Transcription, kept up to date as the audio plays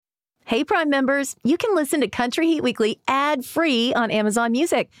Hey, Prime members, you can listen to Country Heat Weekly ad-free on Amazon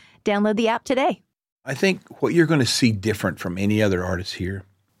Music. Download the app today. I think what you're going to see different from any other artist here,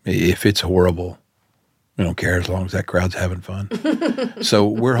 if it's horrible, we don't care as long as that crowd's having fun. So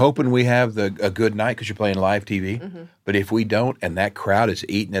we're hoping we have a good night because you're playing live TV. Mm-hmm. But if we don't and that crowd is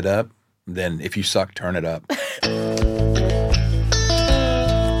eating it up, then if you suck, turn it up.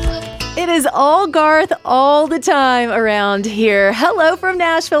 It is all Garth all the time around here. Hello from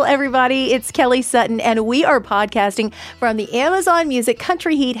Nashville, everybody. It's Kelly Sutton, and we are podcasting from the Amazon Music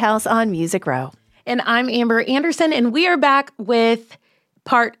Country Heat House on Music Row. And I'm Amber Anderson, and we are back with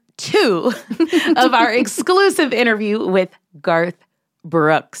part 2 of our exclusive interview with Garth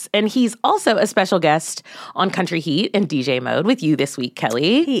Brooks. And he's also a special guest on Country Heat and DJ Mode with you this week,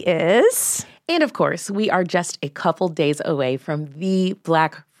 Kelly. He is. And of course, we are just a couple days away from the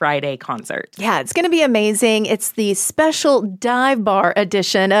Black Friday concert. Yeah, it's going to be amazing. It's the special dive bar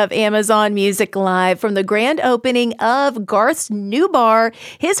edition of Amazon Music Live from the grand opening of Garth's new bar,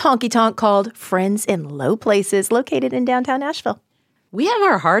 his honky tonk called Friends in Low Places, located in downtown Nashville. We have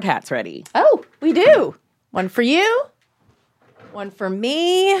our hard hats ready. Oh, we do. One for you, one for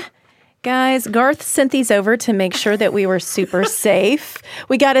me. Guys, Garth sent these over to make sure that we were super safe.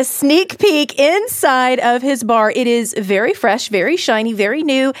 We got a sneak peek inside of his bar. It is very fresh, very shiny, very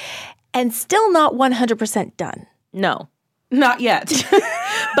new, and still not 100% done. No, not yet.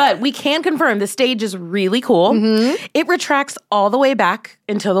 But we can confirm the stage is really cool. Mm-hmm. It retracts all the way back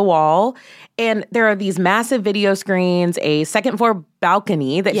into the wall. And there are these massive video screens, a second floor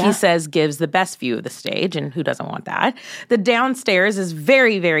balcony that he says gives the best view of the stage. And who doesn't want that? The downstairs is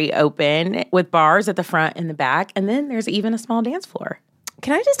very, very open with bars at the front and the back. And then there's even a small dance floor.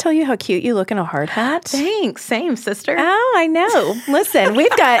 Can I just tell you how cute you look in a hard hat? Thanks. Same, sister. Oh, I know. Listen,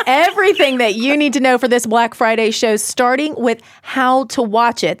 we've got everything that you need to know for this Black Friday show, starting with how to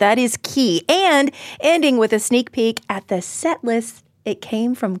watch it. That is key. And ending with a sneak peek at the set list. It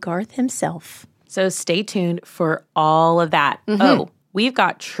came from Garth himself. So stay tuned for all of that. Mm-hmm. Oh, we've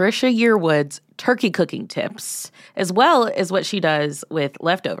got Trisha Yearwood's turkey cooking tips, as well as what she does with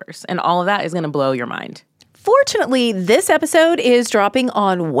leftovers. And all of that is going to blow your mind. Fortunately, this episode is dropping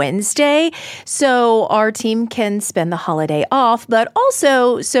on Wednesday, so our team can spend the holiday off, but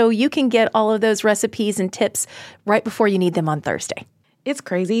also so you can get all of those recipes and tips right before you need them on Thursday. It's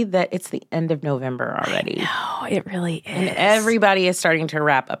crazy that it's the end of November already. No, it really is. And everybody is starting to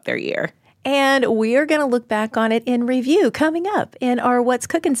wrap up their year. And we are going to look back on it in review coming up in our What's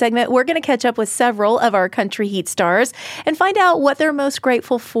Cooking segment. We're going to catch up with several of our Country Heat stars and find out what they're most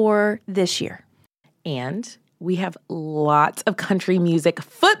grateful for this year. And we have lots of country music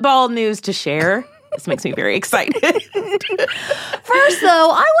football news to share. This makes me very excited. First, though,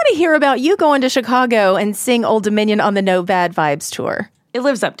 I want to hear about you going to Chicago and seeing Old Dominion on the No Bad Vibes tour. It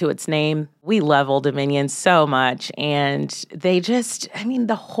lives up to its name. We love Old Dominion so much. And they just,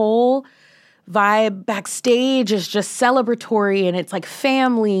 the whole vibe backstage is just celebratory and it's like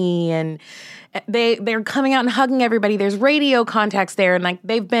family and they're coming out and hugging everybody. There's radio contacts there, and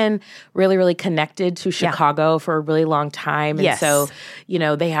they've been really, really connected to Chicago for a really long time. And so,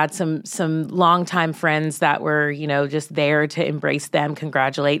 they had some longtime friends that were, just there to embrace them,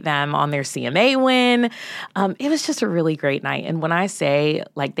 congratulate them on their CMA win. It was just a really great night. And when I say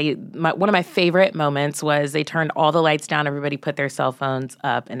one of my favorite moments was they turned all the lights down, everybody put their cell phones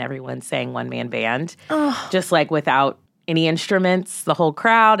up, and everyone sang one man band, just without any instruments, the whole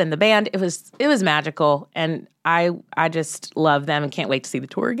crowd and the band. It was magical. And I just love them and can't wait to see the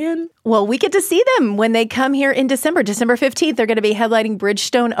tour again. Well, we get to see them when they come here in December 15th. They're going to be headlining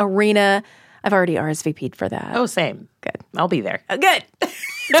Bridgestone Arena. I've already RSVP'd for that. Oh, same. Good. I'll be there. Good.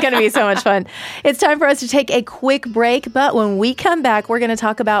 It's going to be so much fun. It's time for us to take a quick break. But when we come back, we're going to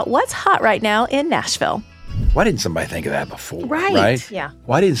talk about what's hot right now in Nashville. Why didn't somebody think of that before? Right? Yeah.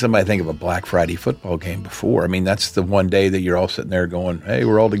 Why didn't somebody think of a Black Friday football game before? That's the one day that you're all sitting there going, hey,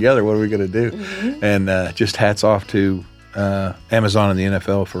 we're all together. What are we going to do? Mm-hmm. And just hats off to Amazon and the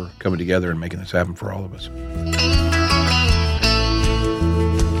NFL for coming together and making this happen for all of us.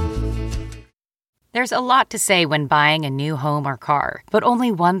 There's a lot to say when buying a new home or car, but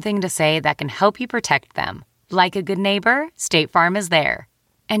only one thing to say that can help you protect them. Like a good neighbor, State Farm is there.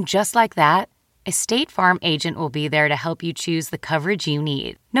 And just like that, a State Farm agent will be there to help you choose the coverage you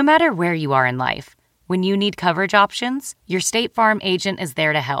need, no matter where you are in life. When you need coverage options, your State Farm agent is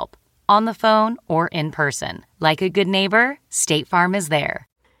there to help, on the phone or in person. Like a good neighbor, State Farm is there.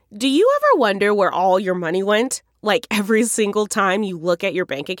 Do you ever wonder where all your money went? Like every single time you look at your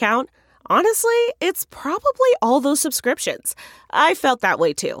bank account? Honestly, it's probably all those subscriptions. I felt that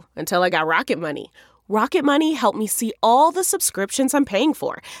way too, until I got Rocket Money. Rocket Money helped me see all the subscriptions I'm paying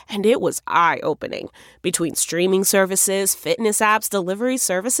for, and it was eye-opening. Between streaming services, fitness apps, delivery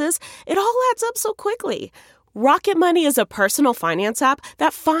services, it all adds up so quickly. Rocket Money is a personal finance app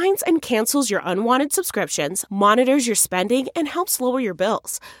that finds and cancels your unwanted subscriptions, monitors your spending, and helps lower your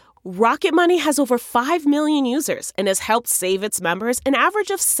bills. Rocket Money has over 5 million users and has helped save its members an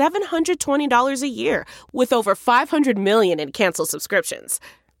average of $720 a year, with over 500 million in canceled subscriptions.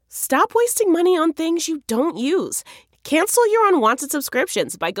 Stop wasting money on things you don't use. Cancel your unwanted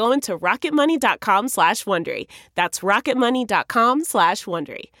subscriptions by going to rocketmoney.com/Wondery. That's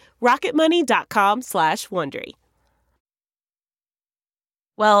rocketmoney.com/Wondery. rocketmoney.com/Wondery.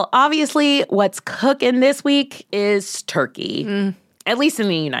 Well, obviously, what's cooking this week is turkey. At least in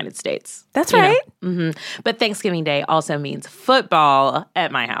the United States. That's right. But Thanksgiving Day also means football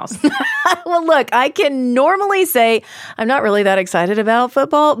at my house. Well, look, I can normally say I'm not really that excited about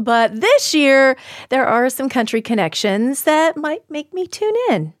football, but this year there are some country connections that might make me tune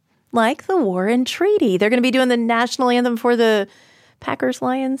in, like the Warren Treaty. They're going to be doing the national anthem for the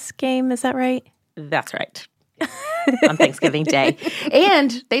Packers-Lions game. Is that right? That's right. On Thanksgiving Day.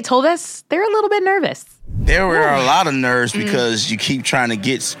 And they told us they're a little bit nervous. There were a lot of nerves because you keep trying to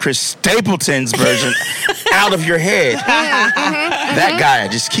get Chris Stapleton's version out of your head. That guy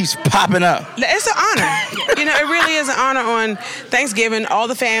just keeps popping up. It's an honor. It really is an honor on Thanksgiving. All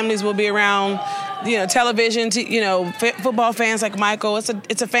the families will be around, television, football fans like Michael.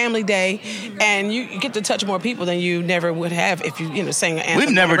 It's a family day, and you get to touch more people than you never would have if you sing an anthem.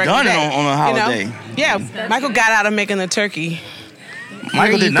 We've never done it on a holiday. Yeah, Michael got out of making the turkey.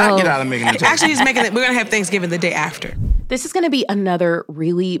 Michael did not get out of making the turkey. Actually, he's making it. We're going to have Thanksgiving the day after. This is going to be another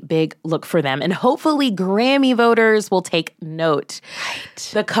really big look for them, and hopefully Grammy voters will take note. Right.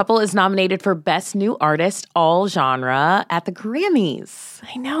 The couple is nominated for Best New Artist, all genre, at the Grammys.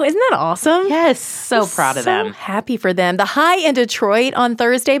 I know. Isn't that awesome? Yes. So proud of them. Happy for them. The high in Detroit on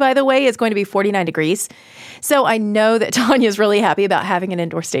Thursday, by the way, is going to be 49 degrees. So I know that Tanya's really happy about having an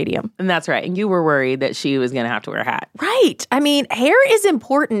indoor stadium. And that's right. And you were worried that she was going to have to wear a hat. Right. I mean, hair is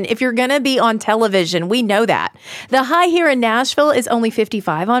important if you're going to be on television. We know that. The high here in Nashville is only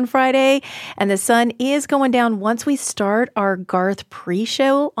 55 on Friday, and the sun is going down once we start our Garth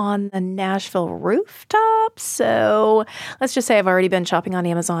pre-show on the Nashville rooftop. So let's just say I've already been shopping on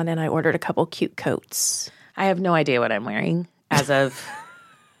Amazon, and I ordered a couple cute coats. I have no idea what I'm wearing as of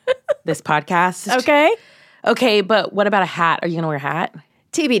this podcast. Okay, but what about a hat? Are you going to wear a hat?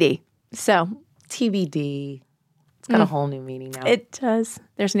 TBD. So TBD. It's got a whole new meaning now. It does.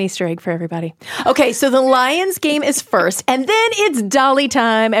 There's an Easter egg for everybody. Okay, so the Lions game is first, and then it's Dolly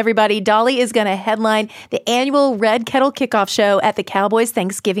time, everybody. Dolly is going to headline the annual Red Kettle Kickoff Show at the Cowboys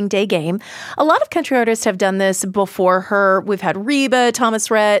Thanksgiving Day game. A lot of country artists have done this before her. We've had Reba, Thomas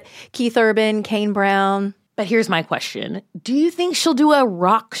Rhett, Keith Urban, Kane Brown. But here's my question. Do you think she'll do a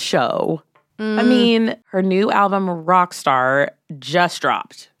rock show? I mean, her new album, Rockstar, just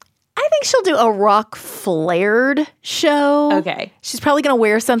dropped. I think she'll do a rock flared show. Okay. She's probably going to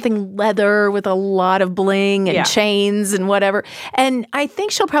wear something leather with a lot of bling and chains and whatever. And I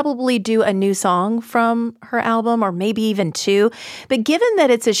think she'll probably do a new song from her album, or maybe even two. But given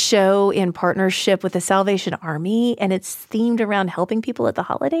that it's a show in partnership with the Salvation Army and it's themed around helping people at the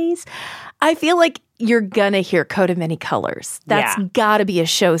holidays, I feel like you're going to hear Coat of Many Colors. That's got to be a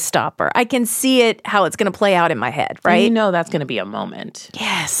showstopper. I can see it, how it's going to play out in my head, right? And you know that's going to be a moment.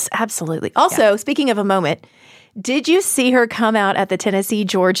 Yes, absolutely. Also, speaking of a moment, did you see her come out at the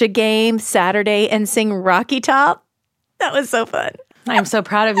Tennessee-Georgia game Saturday and sing Rocky Top? That was so fun. I'm so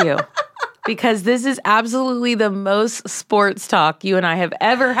proud of you because this is absolutely the most sports talk you and I have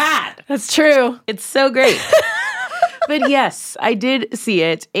ever had. That's true. It's so great. But yes, I did see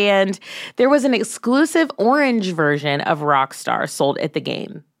it. And there was an exclusive orange version of Rockstar sold at the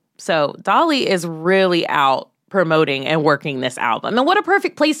game. So Dolly is really out promoting and working this album. And what a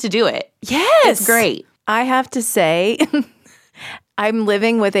perfect place to do it. Yes. It's great. I have to say, I'm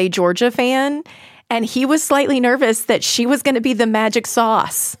living with a Georgia fan, and he was slightly nervous that she was going to be the magic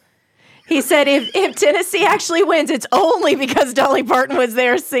sauce. He said if Tennessee actually wins, it's only because Dolly Parton was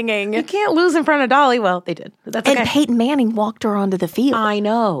there singing. You can't lose in front of Dolly. Well, they did. But that's okay. And Peyton Manning walked her onto the field. I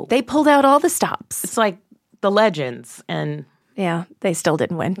know. They pulled out all the stops. It's like the legends. And yeah, they still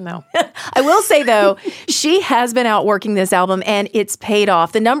didn't win. No. I will say, though, she has been out working this album, and it's paid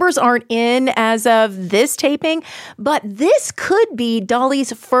off. The numbers aren't in as of this taping, but this could be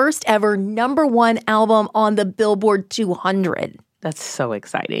Dolly's first ever #1 album on the Billboard 200. That's so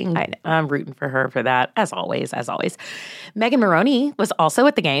exciting. I know. I'm rooting for her for that, as always. Megan Maroney was also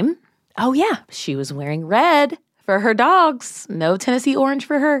at the game. Oh, yeah. She was wearing red for her dogs. No Tennessee orange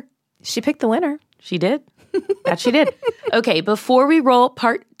for her. She picked the winner. She did. That she did. Okay, before we roll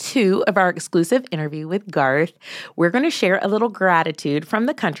part 2 of our exclusive interview with Garth, we're going to share a little gratitude from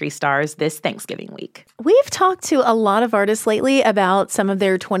the country stars this Thanksgiving week. We've talked to a lot of artists lately about some of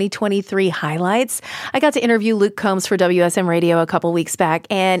their 2023 highlights. I got to interview Luke Combs for WSM Radio a couple weeks back,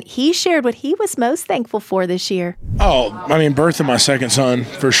 and he shared what he was most thankful for this year. Oh, I mean, birth of my second son,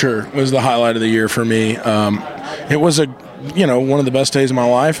 for sure, was the highlight of the year for me. It was one of the best days of my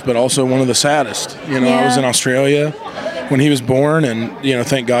life, but also one of the saddest. I was in Australia when he was born, and,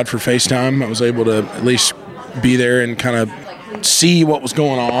 thank God for FaceTime. I was able to at least be there and kind of see what was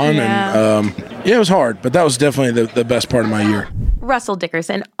going on. Yeah. And, it was hard, but that was definitely the best part of my year. Russell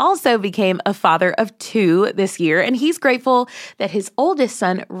Dickerson also became a father of 2 this year, and he's grateful that his oldest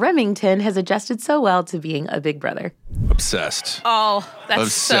son, Remington, has adjusted so well to being a big brother. Obsessed. Oh, that's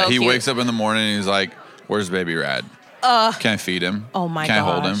Obsessed. so He cute. wakes up in the morning and he's like, where's baby Rad? Can I feed him? Oh my Can I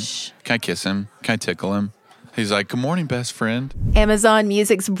hold him? gosh. Can I kiss him? Can I tickle him? He's like, good morning, best friend. Amazon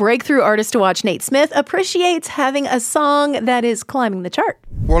Music's breakthrough artist to watch, Nate Smith, appreciates having a song that is climbing the chart.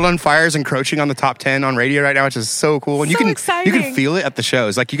 World on Fire is encroaching on the top 10 on radio right now, which is so cool. And So you exciting. can feel it at the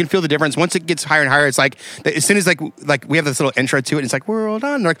shows. Like, you can feel the difference. Once it gets higher and higher, it's like, as soon as like we have this little intro to it, it's like, World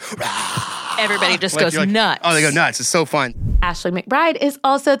on, and they're like, rah. Everybody just Like, goes you're like, nuts. Oh, they go nuts. It's so fun. Ashley McBride is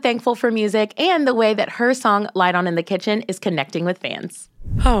also thankful for music and the way that her song, Light On in the Kitchen, is connecting with fans.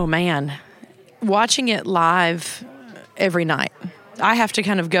 Oh, man. Watching it live every night. I have to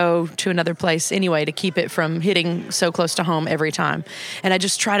kind of go to another place anyway to keep it from hitting so close to home every time. And I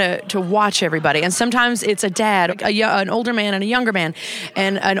just try to watch everybody. And sometimes it's a dad, an older man and a younger man,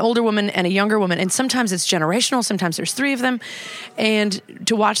 and an older woman and a younger woman. And sometimes it's generational. Sometimes there's 3 of them. And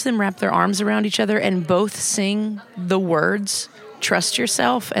to watch them wrap their arms around each other and both sing the words, trust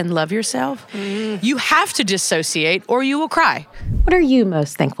yourself and love yourself, you have to dissociate or you will cry. What are you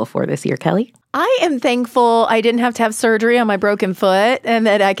most thankful for this year, Kelly? I am thankful I didn't have to have surgery on my broken foot and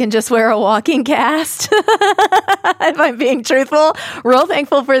that I can just wear a walking cast, if I'm being truthful. Real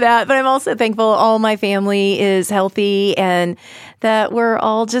thankful for that. But I'm also thankful all my family is healthy and that we're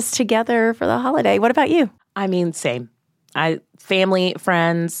all just together for the holiday. What about you? I mean, same. Family,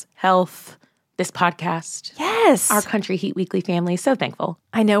 friends, health, this podcast. Yes. Our Country Heat Weekly family. So thankful.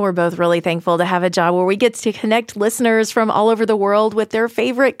 I know we're both really thankful to have a job where we get to connect listeners from all over the world with their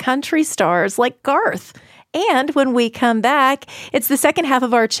favorite country stars like Garth. And when we come back, it's the second half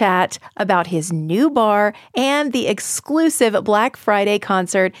of our chat about his new bar and the exclusive Black Friday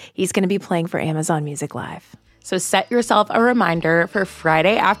concert he's going to be playing for Amazon Music Live. So set yourself a reminder for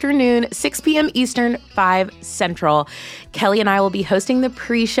Friday afternoon, 6 p.m. Eastern, 5 Central. Kelly and I will be hosting the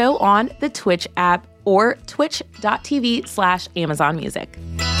pre-show on the Twitch app or twitch.tv/Amazon Music.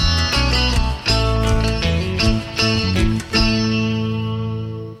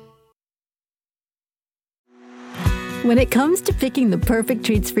 When it comes to picking the perfect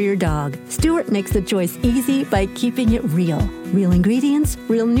treats for your dog, Stewart makes the choice easy by keeping it real. Real ingredients,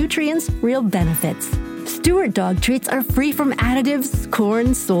 real nutrients, real benefits. Stewart dog treats are free from additives,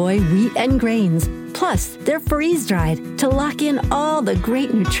 corn, soy, wheat, and grains. Plus, they're freeze-dried to lock in all the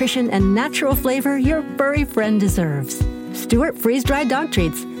great nutrition and natural flavor your furry friend deserves. Stewart freeze-dried dog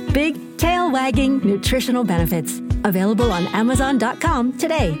treats. Big, tail-wagging nutritional benefits. Available on Amazon.com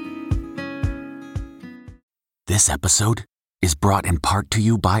today. This episode is brought in part to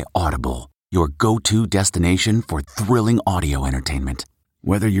you by Audible, your go-to destination for thrilling audio entertainment.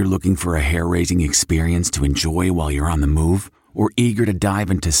 Whether you're looking for a hair-raising experience to enjoy while you're on the move or eager to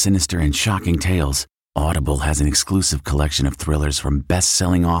dive into sinister and shocking tales, Audible has an exclusive collection of thrillers from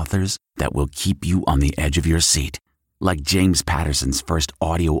best-selling authors that will keep you on the edge of your seat. Like James Patterson's first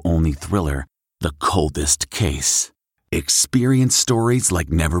audio-only thriller, The Coldest Case. Experience stories like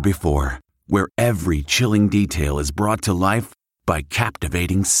never before, where every chilling detail is brought to life by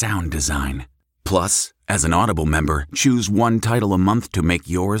captivating sound design. Plus, as an Audible member, choose one title a month to make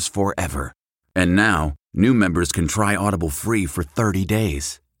yours forever. And now, new members can try Audible free for 30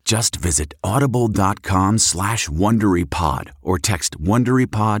 days. Just visit audible.com/WonderyPod or text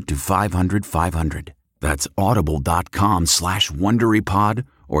WonderyPod to 500-500. That's audible.com/WonderyPod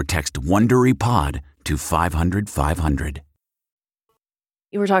or text WonderyPod to 500-500.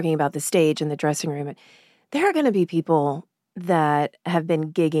 You were talking about the stage and the dressing room. There are going to be people that have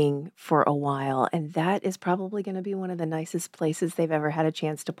been gigging for a while, and that is probably going to be one of the nicest places they've ever had a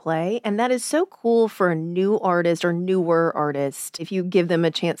chance to play. And that is so cool for a new artist or newer artist if you give them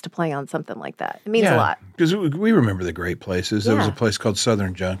a chance to play on something like that. It means a lot. Because we remember the great places. There was Yeah. a place called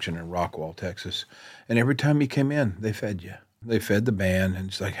Southern Junction in Rockwall, Texas, and every time you came in, they fed you. They fed the band, and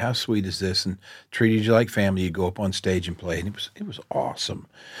it's like, how sweet is this? And treated you like family. You go up on stage and play, and it was awesome.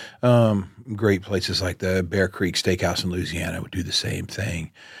 Great places like the Bear Creek Steakhouse in Louisiana would do the same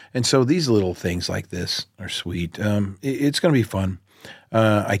thing. And so these little things like this are sweet. It's going to be fun.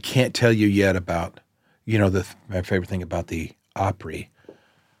 I can't tell you yet about, my favorite thing about the Opry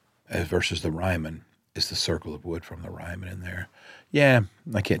versus the Ryman is the circle of wood from the Ryman in there. Yeah,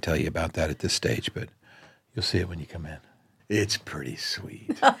 I can't tell you about that at this stage, but you'll see it when you come in. It's pretty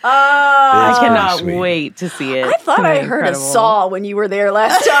sweet. I cannot wait to see it. I thought I heard a saw when you were there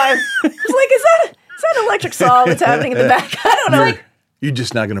last time. I was like, is that an electric saw that's happening in the back? I don't know. You're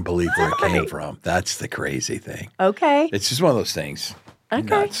just not going to believe where it came from. That's the crazy thing. Okay. It's just one of those things. Okay.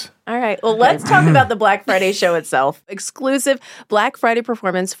 Nuts. All right. Well, let's talk about the Black Friday show itself. Exclusive Black Friday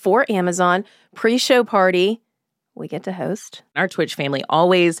performance for Amazon. Pre-show party. We get to host. Our Twitch family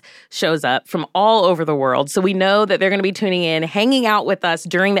always shows up from all over the world. So we know that they're going to be tuning in, hanging out with us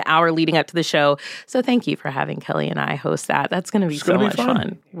during the hour leading up to the show. So thank you for having Kelly and I host that. That's going to be so much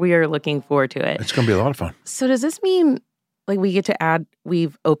fun. We are looking forward to it. It's going to be a lot of fun. So does this mean we get to add,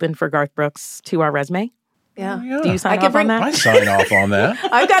 we've opened for Garth Brooks to our resume? Yeah. Do you sign off on that? I sign off on that.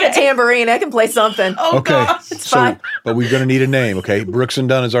 I've got a tambourine. I can play something. Oh, okay. gosh. It's fine. But we're going to need a name, okay? Brooks and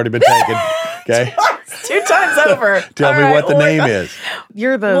Dunn has already been taken, okay? 2 times over. Tell me what the name is.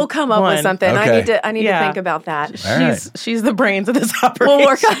 You're the We'll come up with something. Okay. I need to think about that. She's the brains of this operation. We'll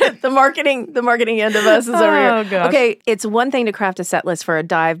work on it. The marketing end of us is over here. Oh, gosh. Okay, it's one thing to craft a set list for a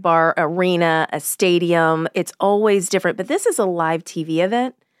dive bar, arena, a stadium. It's always different, but this is a live TV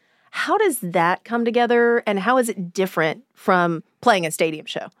event. How does that come together, and how is it different from playing a stadium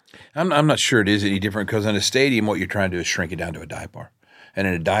show? I'm not sure it is any different, because in a stadium, what you're trying to do is shrink it down to a dive bar. And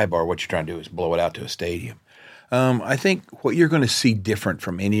in a dive bar, what you're trying to do is blow it out to a stadium. I think what you're going to see different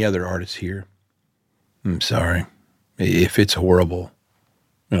from any other artist here, I'm sorry, if it's horrible,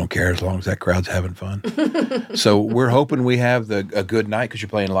 we don't care as long as that crowd's having fun. So we're hoping we have a good night because you're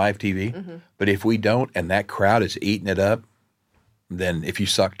playing live TV. Mm-hmm. But if we don't and that crowd is eating it up, then if you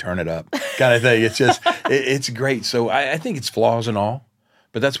suck, turn it up kind of thing. It's just, it's great. So I think it's flaws and all,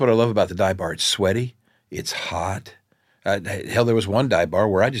 but that's what I love about the dive bar. It's sweaty. It's hot. Hell, there was one dive bar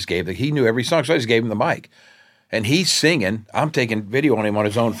where I just he knew every song, so I just gave him the mic. And he's singing. I'm taking video on him on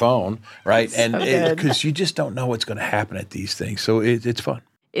his own phone, right? And because you just don't know what's going to happen at these things. So it's fun.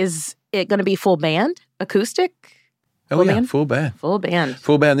 Is it going to be full band, acoustic? Oh, yeah, full band. Full band.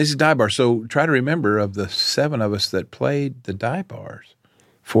 Full band. This is dive bar. So try to remember, of the 7 of us that played the dive bars,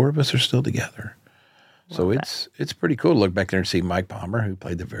 4 of us are still together. So it's pretty cool to look back there and see Mike Palmer, who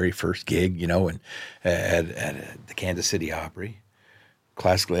played the very first gig, and at the Kansas City Opry.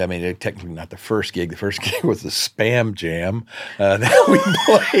 Classically, I mean, technically not the first gig. The first gig was the Spam Jam that we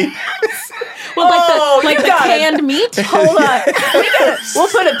played. Well, like the canned meat? Hold on. We'll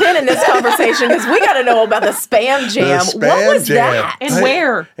put a pin in this conversation because we got to know about the Spam Jam. What was that? And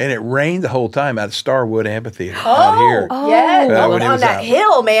where? And it rained the whole time at Starwood Amphitheater out here. Yeah, on that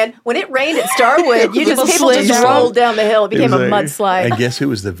hill, man. When it rained at Starwood, people just rolled down the hill. It became a mudslide. And guess who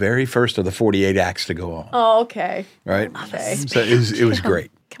was the very first of the 48 acts to go on? Oh, okay. Right? Okay. So it was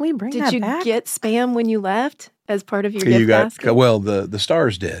great. Can we bring Did that you back? get Spam when you left as part of your gift basket? Well, the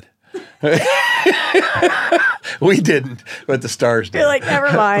Stars did. We didn't, but the Stars did. You're like,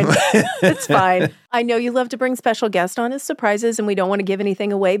 never mind. It's fine. I know you love to bring special guests on as surprises, and we don't want to give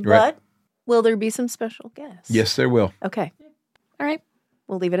anything away, but will there be some special guests? Yes, there will. Okay. All right.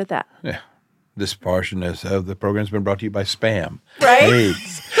 We'll leave it at that. Yeah. This portion of the program has been brought to you by Spam. Right?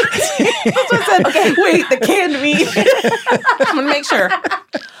 AIDS. Okay, wait, the canned meat. I'm going to make sure.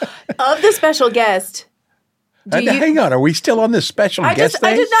 Of the special guest, hang on, are we still on this special guest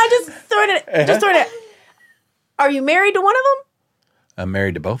thing? I just throwing it. Are you married to one of them? I'm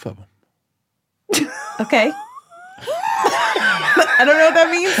married to both of them. Okay. I don't know what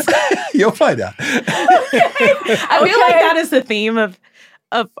that means. You'll find out. I feel like that is the theme of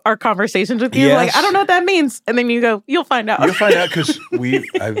our conversations with you. Yes. Like, I don't know what that means. And then you go, you'll find out. You'll find out because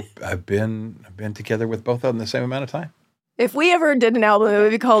I've been together with both of them the same amount of time. If we ever did an album, it would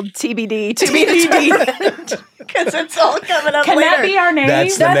be called TBD, to be determined, because it's all coming up Can later. that be our name?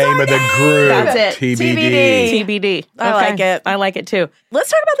 That's the name of the group. That's it. TBD. TBD. I like it. I like it too. Let's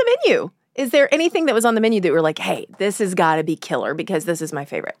talk about the menu. Is there anything that was on the menu that were like, hey, this has got to be killer because this is my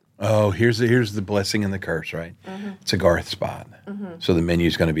favorite? Oh, here's the blessing and the curse, right? Mm-hmm. It's a Garth spot. Mm-hmm. So the menu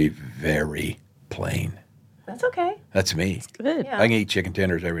is going to be very plain. That's okay. That's me. Good. Yeah. I can eat chicken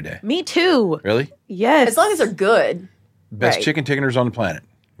tenders every day. Me too. Really? Yes. As long as they're good. Best chicken tenders on the planet.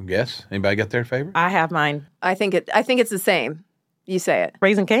 Guess? Anybody got their favorite? I have mine. I think it's the same. You say it.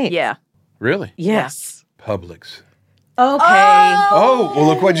 Raisin Cane. Yeah. Really? Yes. Publix. Oh, well,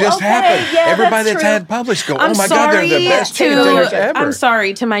 look what just happened. Yeah, Everybody that's true. had Publix go, I'm oh my God, they're the best chicken tenders ever. I'm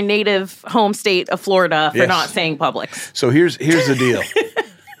sorry to my native home state of Florida for Yes. not saying Publix. So here's the deal.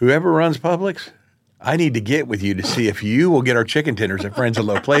 Whoever runs Publix, I need to get with you to see if you will get our chicken tenders at Friends of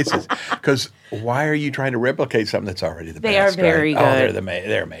Low Places. Because why are you trying to replicate something that's already the They best? are very right? good. Oh,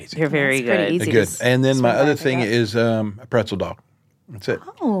 they're amazing. They're very It's pretty good. easy. They're good. to And then my swing other by thing and forget. is a pretzel dog. That's it.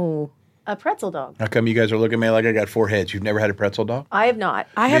 Oh, A pretzel dog. How come you guys are looking at me like I got 4 heads? You've never had a pretzel dog? I have not.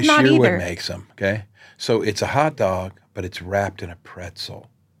 I have not Sherwood either. makes them, okay? So it's a hot dog, but it's wrapped in a pretzel.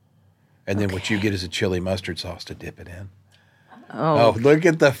 And then what you get is a chili mustard sauce to dip it in. Oh, look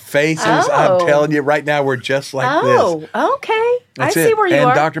at the faces. I'm telling you right now, we're just like this. Oh, okay. That's I see it. where you and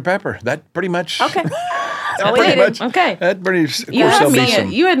are. Dr. Pepper. That pretty much. Okay. That's pretty it. much. Okay. That pretty. Of You course, had, there'll me be at,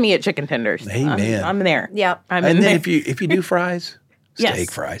 some. you had me at chicken tenders. Amen. I'm there. Yep. I'm And in then there. if you do fries, Yes.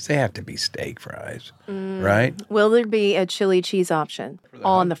 steak fries. They have to be steak fries, right? Will there be a chili cheese option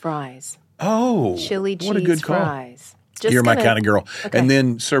on the fries? Oh, Chili cheese what a good call. fries. Just You're my gonna- kind of girl. Okay. And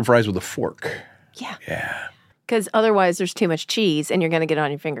then serve fries with a fork. Yeah. Yeah. Because otherwise, there's too much cheese, and you're going to get it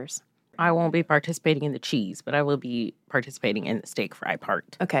on your fingers. I won't be participating in the cheese, but I will be participating in the steak fry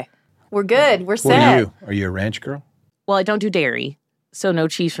part. Okay. We're good. We're What set. are you? Are you a ranch girl? Well, I don't do dairy, so no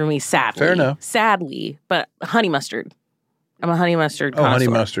cheese for me, sadly. Fair enough. Sadly, but honey mustard. I'm a honey mustard Oh, honey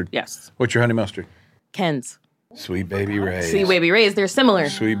connoisseur. mustard. Yes. What's your honey mustard? Ken's. Sweet Baby Ray's. Sweet Baby Ray's, they're similar.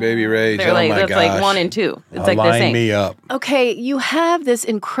 Sweet Baby Ray's. They're oh like, my that's gosh. like 1 and 2. It's like the Line same. me up. Okay, you have this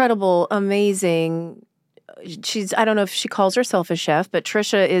incredible, amazing. I don't know if she calls herself a chef, but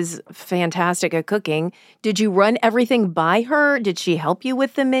Trisha is fantastic at cooking. Did you run everything by her? Did she help you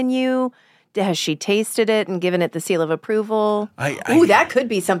with the menu? Has she tasted it and given it the seal of approval? Ooh, that could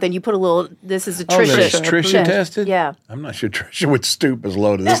be something. You put a little, this is a Oh, Trisha. that is Trisha tested? Yeah. I'm not sure Trisha would stoop as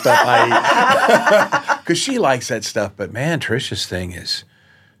low to this stuff I eat. Because she likes that stuff. But man, Trisha's thing is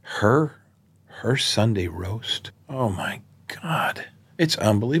her Sunday roast. Oh my God. It's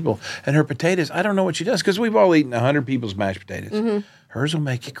unbelievable. And her potatoes, I don't know what she does because we've all eaten 100 people's mashed potatoes. Mm-hmm. Hers will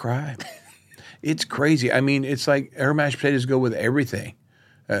make you cry. It's crazy. I mean, it's like her mashed potatoes go with everything.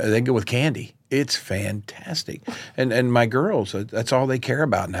 They go with candy. It's fantastic. And my girls, that's all they care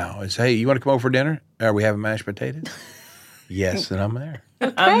about now is, hey, you want to come over for dinner? Are we having mashed potatoes? Yes, and I'm there.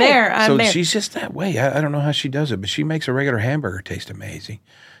 I'm there. I'm So there. she's just that way. I don't know how she does it, but she makes a regular hamburger taste amazing.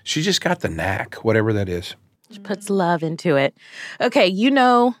 She just got the knack, whatever that is. She puts love into it. Okay, you've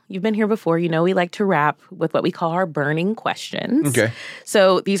been here before. You know we like to wrap with what we call our burning questions. Okay.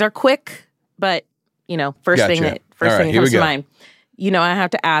 So these are quick, but, first Gotcha. thing that All right, comes here we to go. mind. I have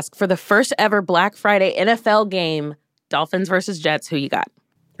to ask, for the first ever Black Friday NFL game, Dolphins versus Jets, who you got?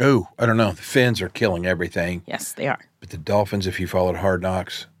 Oh, I don't know. The Finns are killing everything. Yes, they are. But the Dolphins, if you followed Hard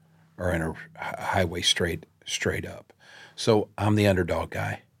Knocks, are in a highway straight up. So I'm the underdog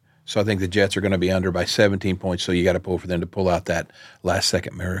guy. So I think the Jets are going to be under by 17 points. So you got to pull for them to pull out that last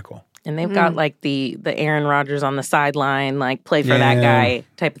second miracle. And they've got like the Aaron Rodgers on the sideline, like play for that guy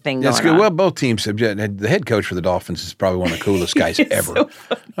type of thing That's going good. on. Well, both teams have. The head coach for the Dolphins is probably one of the coolest guys ever. so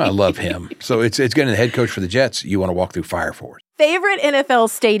funny. I love him. So it's getting the head coach for the Jets. You want to walk through fire for it. Favorite NFL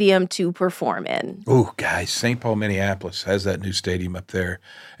stadium to perform in? Oh, guys, St. Paul, Minneapolis has that new stadium up there.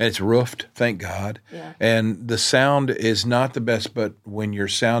 And it's roofed, thank God. Yeah. And the sound is not the best, but when your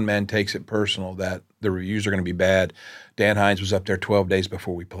sound man takes it personal that the reviews are going to be bad. Dan Hines was up there 12 days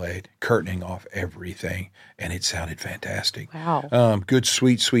before we played, curtaining off everything, and it sounded fantastic. Wow. Good,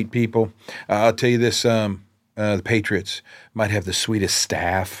 sweet people. I'll tell you this, the Patriots might have the sweetest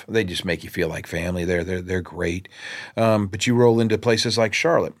staff. They just make you feel like family. They're great. But you roll into places like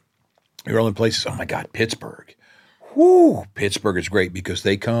Charlotte. You roll in places, oh my God, Pittsburgh. Whoo, Pittsburgh is great because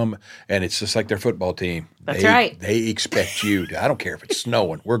they come and it's just like their football team. That's right. They expect you to, I don't care if it's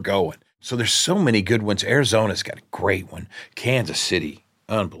snowing, we're going. So there's so many good ones. Arizona's got a great one. Kansas City,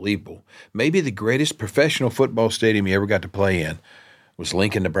 unbelievable. Maybe the greatest professional football stadium you ever got to play in was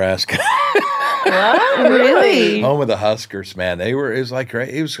Lincoln, Nebraska. Really? Home of the Huskers, man. It was like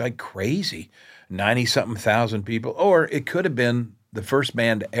crazy. 90-something thousand people. Or it could have been the first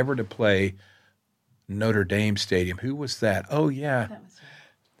band ever to play Notre Dame Stadium. Who was that? Oh, yeah.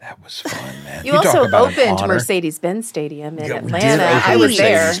 That was fun, man. You also talk about an opened honor. Mercedes-Benz Stadium in Yeah, we did Atlanta. open I was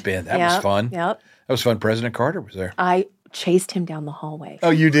there. Mercedes-Benz. That was fun. Yep. That was fun. President Carter was there. I chased him down the hallway. Oh,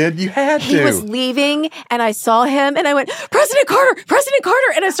 you did? You had to. He was leaving, and I saw him, and I went, President Carter! President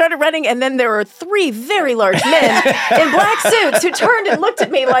Carter! And I started running, and then there were 3 very large men in black suits who turned and looked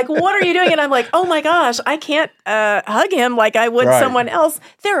at me like, what are you doing? And I'm like, oh my gosh, I can't hug him like I would someone else.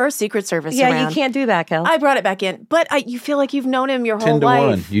 There are Secret Service around. Yeah, you can't do that, Kel. I brought it back in. But you feel like you've known him your whole 10 to life.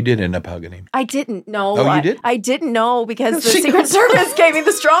 1. You did end up hugging him. I didn't know. Oh, you did? I didn't know because the Secret Service gave me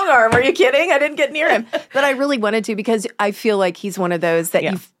the strong arm. Are you kidding? I didn't get near him. But I really wanted to because I feel like he's one of those that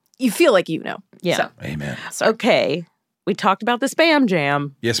you feel like you know. Yeah. So. Amen. Okay. We talked about the Spam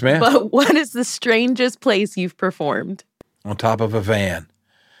Jam. Yes, ma'am. But what is the strangest place you've performed? On top of a van.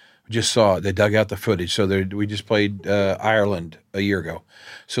 We just saw it. They dug out the footage. So we just played Ireland a year ago.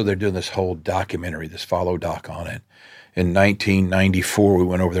 So they're doing this whole documentary, this follow doc on it. In 1994, we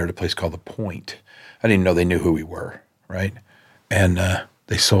went over there to a place called The Point. I didn't know they knew who we were, right? And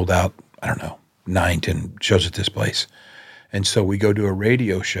they sold out, 9, 10 shows at this place. And so we go to a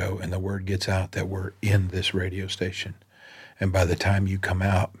radio show, and the word gets out that we're in this radio station. And by the time you come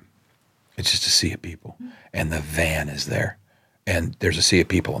out, it's just a sea of people. And the van is there. And there's a sea of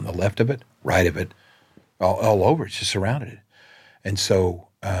people on the left of it, right of it, all over. It's just surrounded it. And so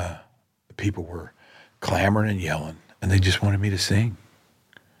people were clamoring and yelling, and they just wanted me to sing.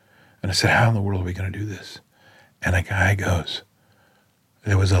 And I said, how in the world are we going to do this? And a guy goes,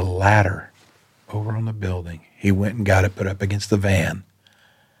 there was a ladder over on the building. He went and got it put up against the van.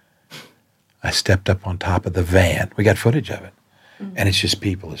 I stepped up on top of the van. We got footage of it. And it's just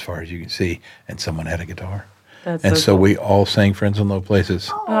people as far as you can see. And someone had a guitar. That's so cool. we all sang Friends in Low Places.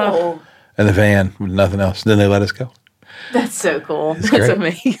 Oh. And the van with nothing else. Then they let us go. That's so cool. It's That's great.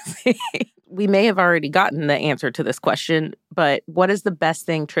 amazing. We may have already gotten the answer to this question, but what is the best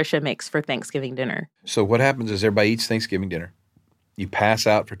thing Trisha makes for Thanksgiving dinner? So what happens is everybody eats Thanksgiving dinner. You pass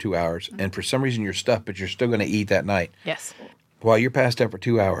out for 2 hours. And for some reason you're stuffed, but you're still going to eat that night. Yes. While you're passed out for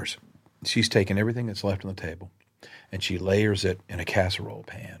 2 hours, she's taking everything that's left on the table and she layers it in a casserole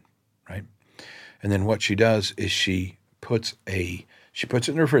pan, right? And then what she does is she puts it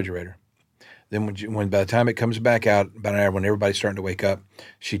in the refrigerator. Then when by the time it comes back out, about an hour when everybody's starting to wake up,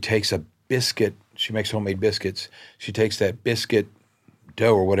 she takes a biscuit. She makes homemade biscuits. She takes that biscuit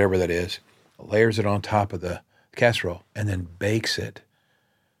dough or whatever that is, layers it on top of the casserole, and then bakes it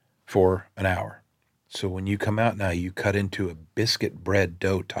for an hour. So when you come out now, you cut into a biscuit bread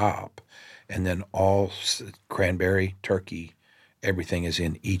dough top, and then all cranberry, turkey, everything is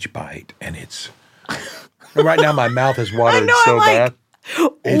in each bite, and it's right now my mouth is watering so bad.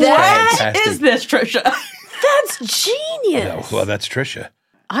 It's What fantastic. is this, Trisha? That's genius. Well, that's Trisha.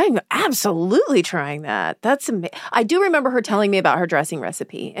 I'm absolutely trying that. That's amazing. I do remember her telling me about her dressing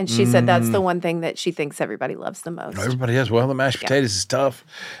recipe, and she said that's the one thing that she thinks everybody loves the most. Everybody does. Well, the mashed potatoes is tough.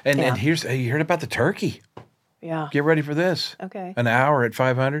 And Yeah. and here's, you heard about the turkey. Yeah. Get ready for this. Okay. An hour at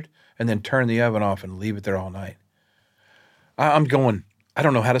 500, and then turn the oven off and leave it there all night. I'm going, I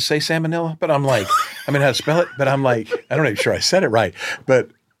don't know how to say salmonella, but I'm like, I mean, how to spell it, but I'm like, I don't even sure I said it right. But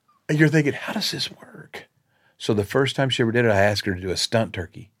you're thinking, how does this work? So the first time she ever did it, I asked her to do a stunt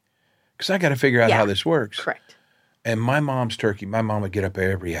turkey because I got to figure out how this works. Correct. And my mom's turkey, my mom would get up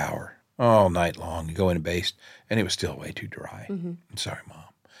every hour, all night long, and go in and baste, and it was still way too dry. I'm sorry, Mom.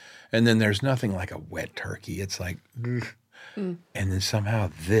 And then there's nothing like a wet turkey. It's like, ugh. And then somehow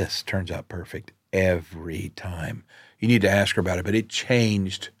this turns out perfect every time. You need to ask her about it, but it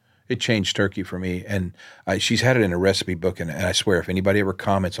changed turkey for me. And she's had it in a recipe book, and I swear if anybody ever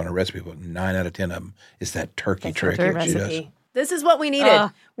comments on a recipe book, 9 out of 10 of them is that turkey trick that she does. This is what we needed.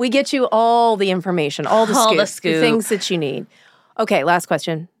 We get you all the information, all the All the scoops, scoop. the things that you need. Okay, last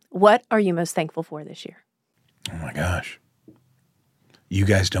question. What are you most thankful for this year? Oh my gosh. You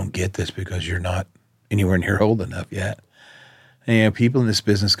guys don't get this because you're not anywhere near old enough yet. And people in this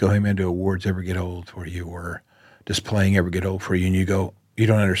business go, hey man, do awards ever get old for you, or does playing ever get old for you? And you go, you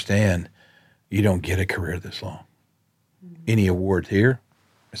don't understand. You don't get a career this long. Any award here,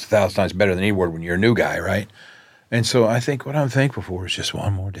 it's 1,000 times better than any award when you're a new guy, right? And so I think what I'm thankful for is just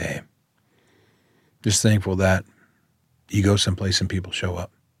one more day. Just thankful that you go someplace and people show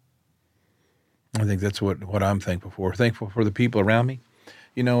up. I think that's what I'm thankful for. Thankful for the people around me.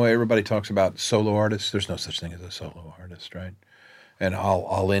 You know, everybody talks about solo artists. There's no such thing as a solo artist, right? And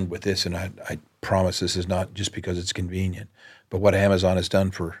I'll end with this, and I promise this is not just because it's convenient, but what Amazon has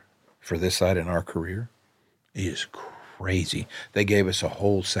done for this side in our career is crazy. They gave us a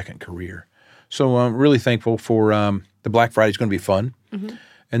whole second career. So I'm really thankful for the Black Friday is going to be fun.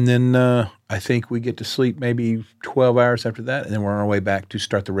 And then I think we get to sleep maybe 12 hours after that, and then we're on our way back to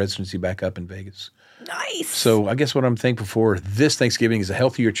start the residency back up in Vegas. Nice. So I guess what I'm thankful for this Thanksgiving is the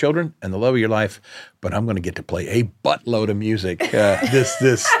health of your children and the love of your life, but I'm going to get to play a buttload of music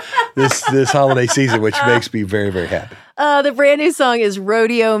this holiday season, which makes me very, very happy. The brand new song is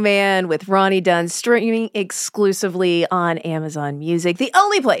Rodeo Man with Ronnie Dunn, streaming exclusively on Amazon Music, the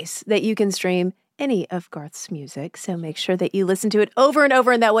only place that you can stream any of Garth's music. So make sure that you listen to it over and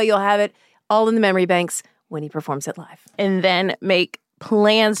over, and that way you'll have it all in the memory banks when he performs it live. And then make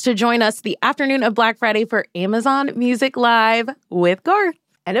plans to join us the afternoon of Black Friday for Amazon Music Live with Garth.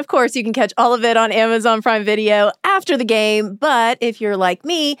 And of course, you can catch all of it on Amazon Prime Video after the game. But if you're like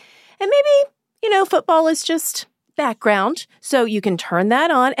me, and maybe, football is just background, so you can turn that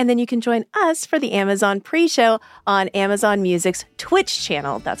on, and then you can join us for the Amazon pre-show on Amazon Music's Twitch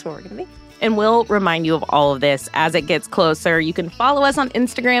channel. That's where we're going to be. And we'll remind you of all of this as it gets closer. You can follow us on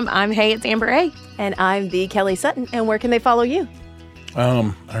Instagram. I'm Hey, it's Amber A. And I'm the Kelly Sutton. And where can they follow you?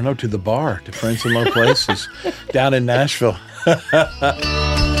 I don't know, to the bar, to Friends in Low Places down in Nashville.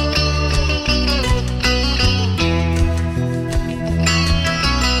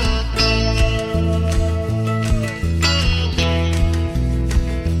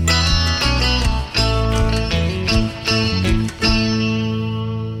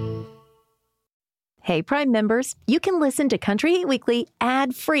 Hey, Prime members, you can listen to Country Hit Weekly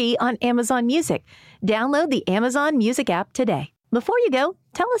ad-free on Amazon Music. Download the Amazon Music app today. Before you go,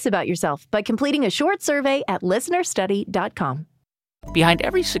 tell us about yourself by completing a short survey at listenerstudy.com. Behind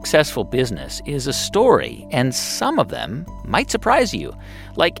every successful business is a story, and some of them might surprise you.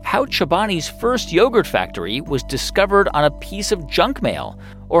 Like how Chobani's first yogurt factory was discovered on a piece of junk mail,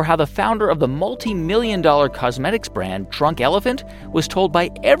 or how the founder of the multi-million-dollar cosmetics brand Drunk Elephant was told by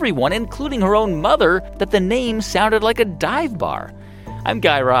everyone, including her own mother, that the name sounded like a dive bar. I'm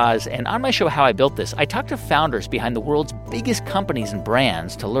Guy Raz, and on my show How I Built This, I talk to founders behind the world's biggest companies and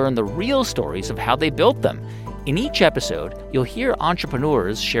brands to learn the real stories of how they built them. In each episode, you'll hear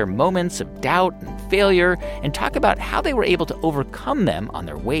entrepreneurs share moments of doubt and failure and talk about how they were able to overcome them on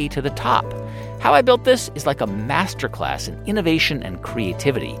their way to the top. How I Built This is like a masterclass in innovation and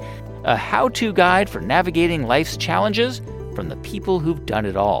creativity, a how-to guide for navigating life's challenges from the people who've done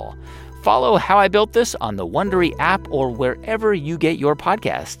it all. Follow How I Built This on the Wondery app or wherever you get your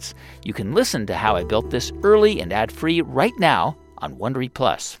podcasts. You can listen to How I Built This early and ad-free right now on Wondery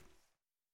Plus.